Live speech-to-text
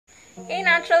Hey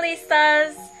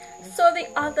Naturalistas! So the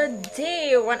other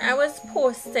day when I was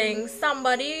posting,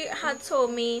 somebody had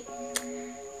told me,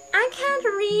 I can't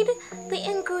read the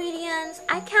ingredients,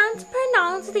 I can't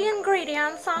pronounce the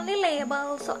ingredients on the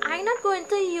label, so I'm not going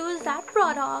to use that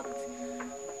product.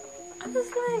 I was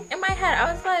like, in my head,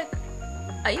 I was like,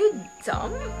 are you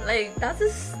dumb? Like, that's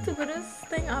the stupidest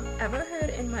thing I've ever heard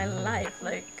in my life.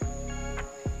 Like,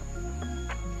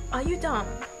 are you dumb?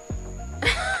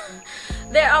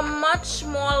 There are much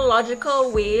more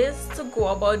logical ways to go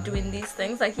about doing these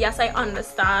things. Like, yes, I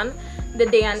understand the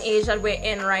day and age that we're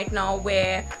in right now,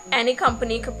 where any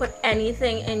company could put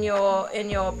anything in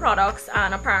your products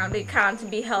and apparently can't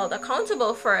be held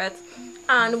accountable for it.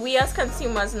 And we as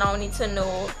consumers now need to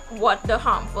know what the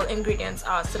harmful ingredients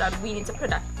are so that we need to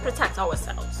protect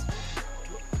ourselves.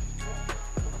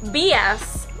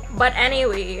 BS. But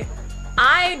anyway,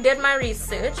 I did my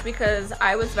research because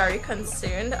I was very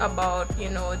concerned about, the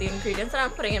ingredients that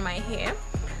I'm putting in my hair.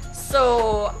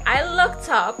 So I looked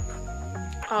up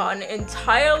an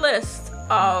entire list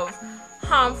of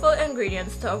harmful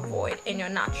ingredients to avoid in your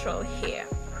natural hair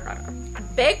product.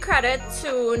 Big credit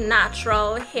to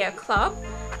Natural Hair Club.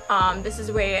 This is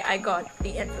where I got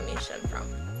the information from.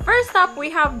 First up, we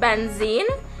have benzene.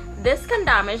 This can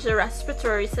damage the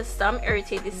respiratory system,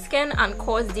 irritate the skin, and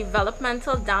cause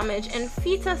developmental damage in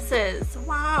fetuses.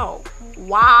 Wow.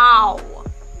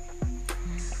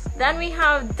 Then we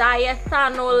have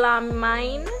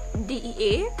Diethanolamine,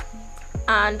 DEA,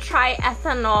 and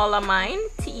Triethanolamine,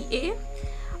 TEA.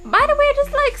 By the way,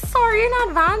 just like sorry in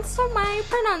advance for my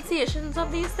pronunciations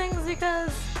of these things,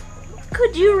 because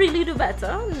could you really do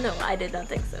better? No, I did not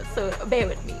think so. So bear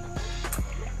with me.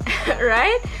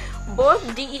 Right?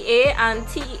 Both DEA and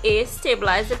TEA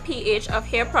stabilize the pH of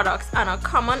hair products and are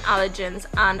common allergens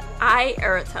and eye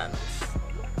irritants.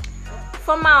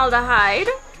 Formaldehyde.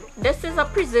 This is a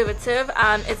preservative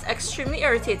and it's extremely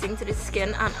irritating to the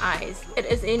skin and eyes. It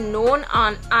is a known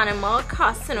animal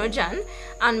carcinogen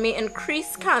and may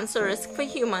increase cancer risk for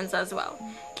humans as well.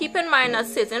 Keep in mind that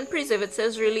certain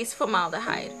preservatives release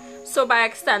formaldehyde. So by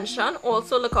extension,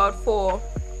 also look out for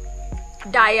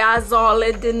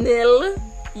Diazolidinyl,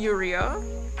 Urea,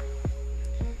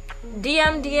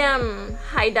 DMDM,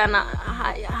 Hydantoin,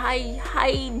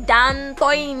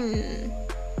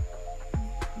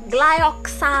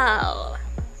 Glyoxal,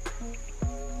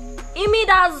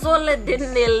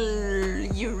 Imidazolidinyl,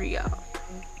 Urea,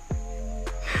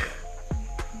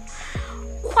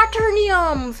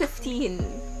 Quaternium 15,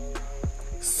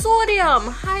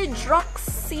 Sodium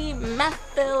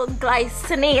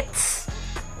Hydroxymethylglycinate.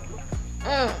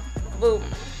 Boom,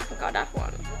 got that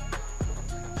one.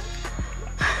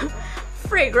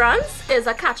 Fragrance is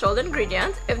a catch-all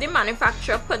ingredient. If the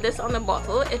manufacturer put this on the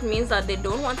bottle, it means that they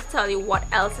don't want to tell you what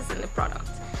else is in the product.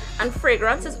 And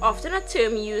fragrance is often a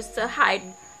term used to hide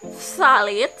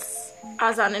phthalates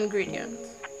as an ingredient.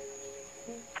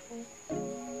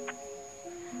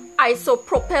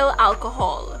 Isopropyl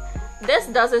alcohol. This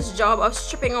does its job of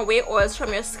stripping away oils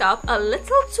from your scalp a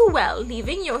little too well,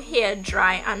 leaving your hair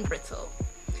dry and brittle.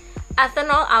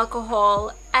 Ethanol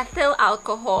alcohol, ethyl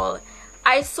alcohol,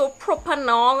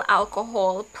 Isopropanol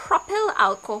alcohol, Propyl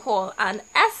alcohol, and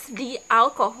SD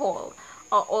alcohol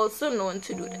are also known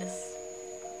to do this.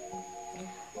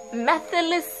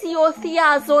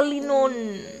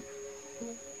 Methylisothiazolinone.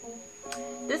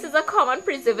 This is a common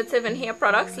preservative in hair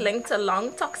products linked to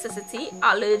lung toxicity,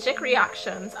 allergic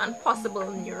reactions, and possible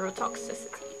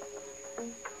neurotoxicity.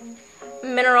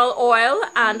 Mineral oil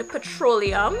and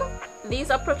petroleum.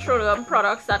 These are petroleum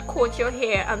products that coat your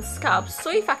hair and scalp so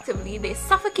effectively they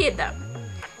suffocate them.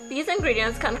 These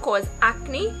ingredients can cause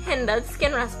acne, hindered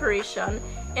skin respiration,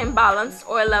 imbalanced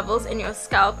oil levels in your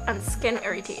scalp, and skin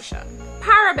irritation.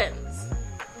 Parabens.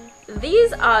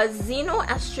 These are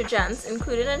xenoestrogens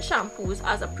included in shampoos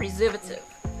as a preservative.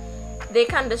 They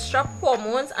can disrupt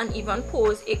hormones and even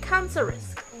pose a cancer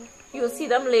risk. You'll see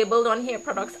them labeled on hair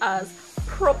products as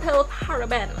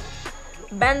Propylparaben,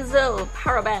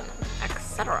 Benzylparaben,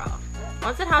 etc.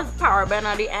 Once it has paraben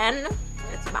at the end,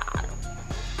 it's bad.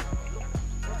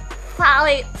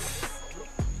 Phthalates.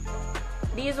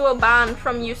 These were banned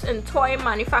from use in toy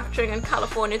manufacturing in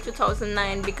California in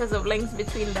 2009 because of links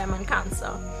between them and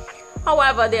cancer.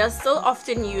 However, they are still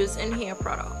often used in hair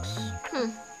products.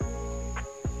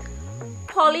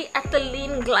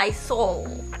 Polyethylene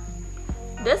Glycol.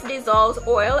 This dissolves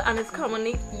oil and is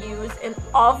commonly used in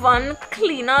oven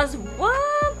cleaners.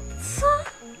 What?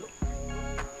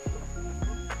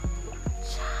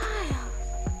 Child.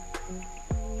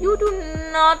 You do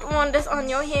not want this on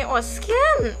your hair or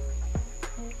skin.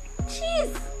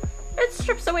 Jeez. It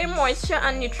strips away moisture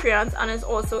and nutrients and is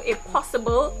also a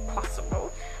possible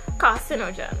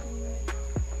carcinogen.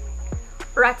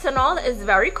 Retinol is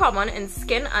very common in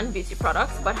skin and beauty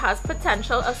products but has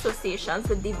potential associations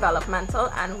with developmental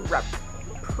and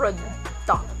reproductive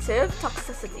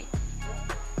toxicity.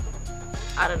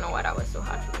 I don't know why that was so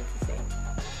hard for me to say.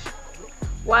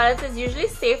 While it is usually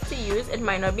safe to use, it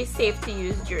might not be safe to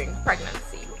use during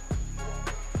pregnancy.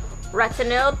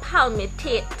 Retinyl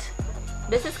palmitate.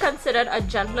 This is considered a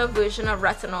gentler version of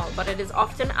retinol, but it is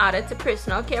often added to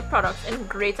personal care products in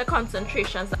greater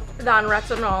concentrations than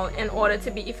retinol in order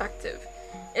to be effective.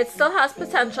 It still has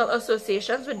potential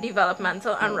associations with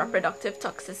developmental and reproductive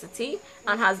toxicity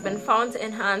and has been found to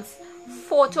enhance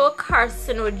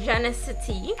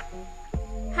photocarcinogenicity,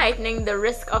 heightening the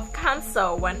risk of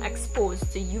cancer when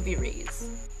exposed to UV rays.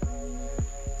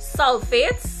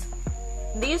 Sulfates.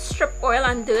 These strip oil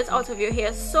and dirt out of your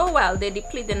hair so well they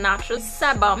deplete the natural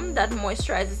sebum that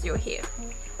moisturizes your hair.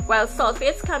 While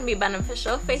sulfates can be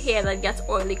beneficial for hair that gets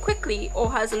oily quickly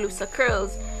or has looser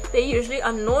curls, they're usually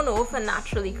a no-no for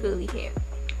naturally curly hair.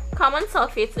 Common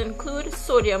sulfates include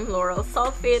sodium lauryl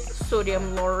sulfate,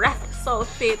 sodium laureth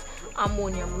sulfate,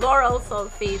 ammonium lauryl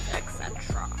sulfate,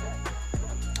 etc.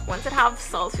 Once it has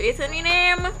sulfate in the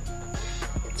name,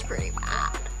 it's pretty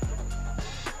bad.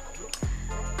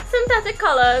 Synthetic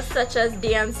colors such as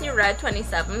DNC Red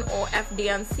 27 or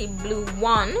FDNC Blue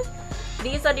 1,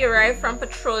 these are derived from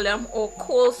petroleum or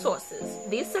coal sources.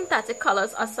 These synthetic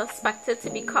colors are suspected to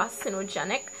be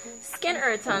carcinogenic, skin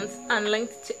irritants, and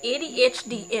linked to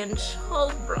ADHD in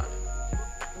children.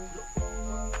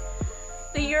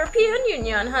 The European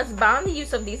Union has banned the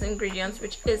use of these ingredients,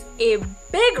 which is a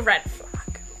big red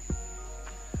flag.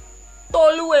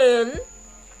 Toluene.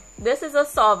 This is a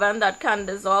solvent that can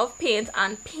dissolve paint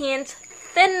and paint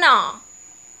thinner,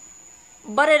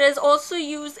 but it is also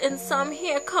used in some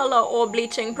hair color or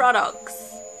bleaching products.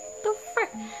 The frick?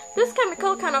 This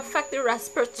chemical can affect the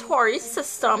respiratory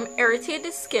system, irritate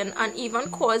the skin, and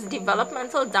even cause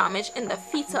developmental damage in the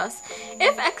fetus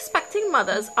if expecting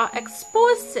mothers are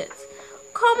exposed to it.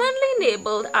 Commonly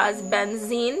labeled as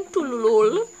benzene,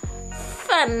 toluol,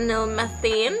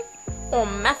 phenylmethane, or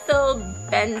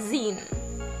methylbenzene.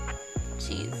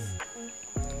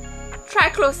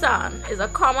 Triclosan is a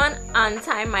common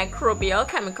antimicrobial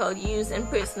chemical used in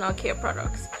personal care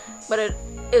products, but it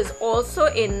is also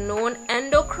a known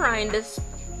endocrine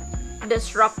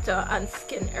disruptor and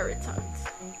skin irritant.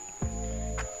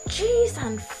 Jeez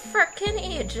and frickin'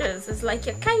 ages, it's like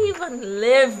you can't even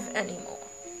live anymore.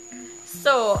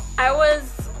 So I was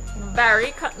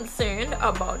very concerned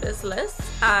about this list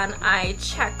and I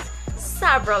checked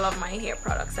several of my hair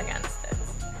products against it.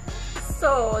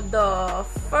 So the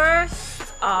first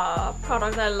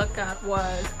product I looked at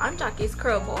was Aunt Jackie's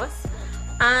Curl Boss,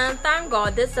 and thank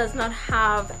God this does not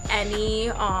have any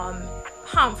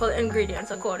harmful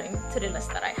ingredients according to the list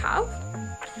that I have.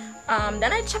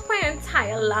 Then I checked my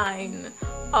entire line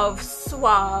of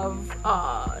Suave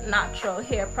natural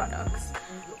hair products,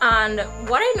 and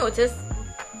what I noticed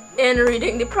in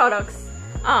reading the products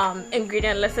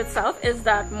ingredient list itself is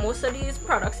that most of these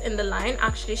products in the line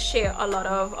actually share a lot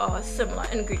of similar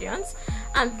ingredients,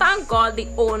 and thank God the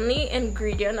only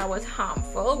ingredient that was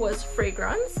harmful was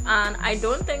fragrance, and I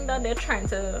don't think that they're trying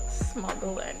to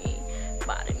smuggle any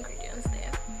bad ingredients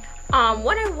there.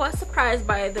 What I was surprised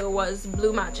by though was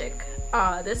Blue Magic.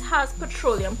 This has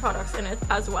petroleum products in it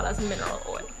as well as mineral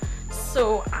oil,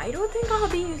 so I don't think I'll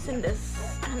be using this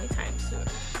anytime soon.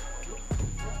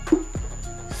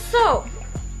 So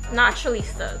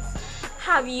Naturalistas,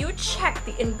 have you checked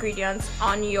the ingredients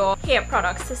on your hair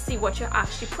products to see what you're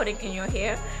actually putting in your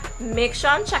hair? Make sure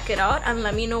and check it out and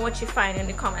let me know what you find in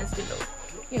the comments below.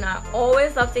 You know, I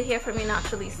always love to hear from you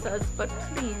naturalistas, but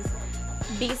please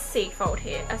be safe out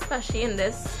here, especially in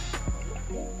this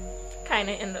kind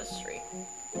of industry.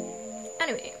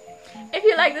 Anyway, if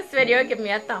you like this video, give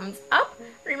me a thumbs up.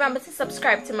 Remember to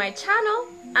subscribe to my channel,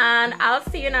 and I'll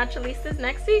see you naturalistas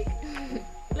next week.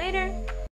 Later.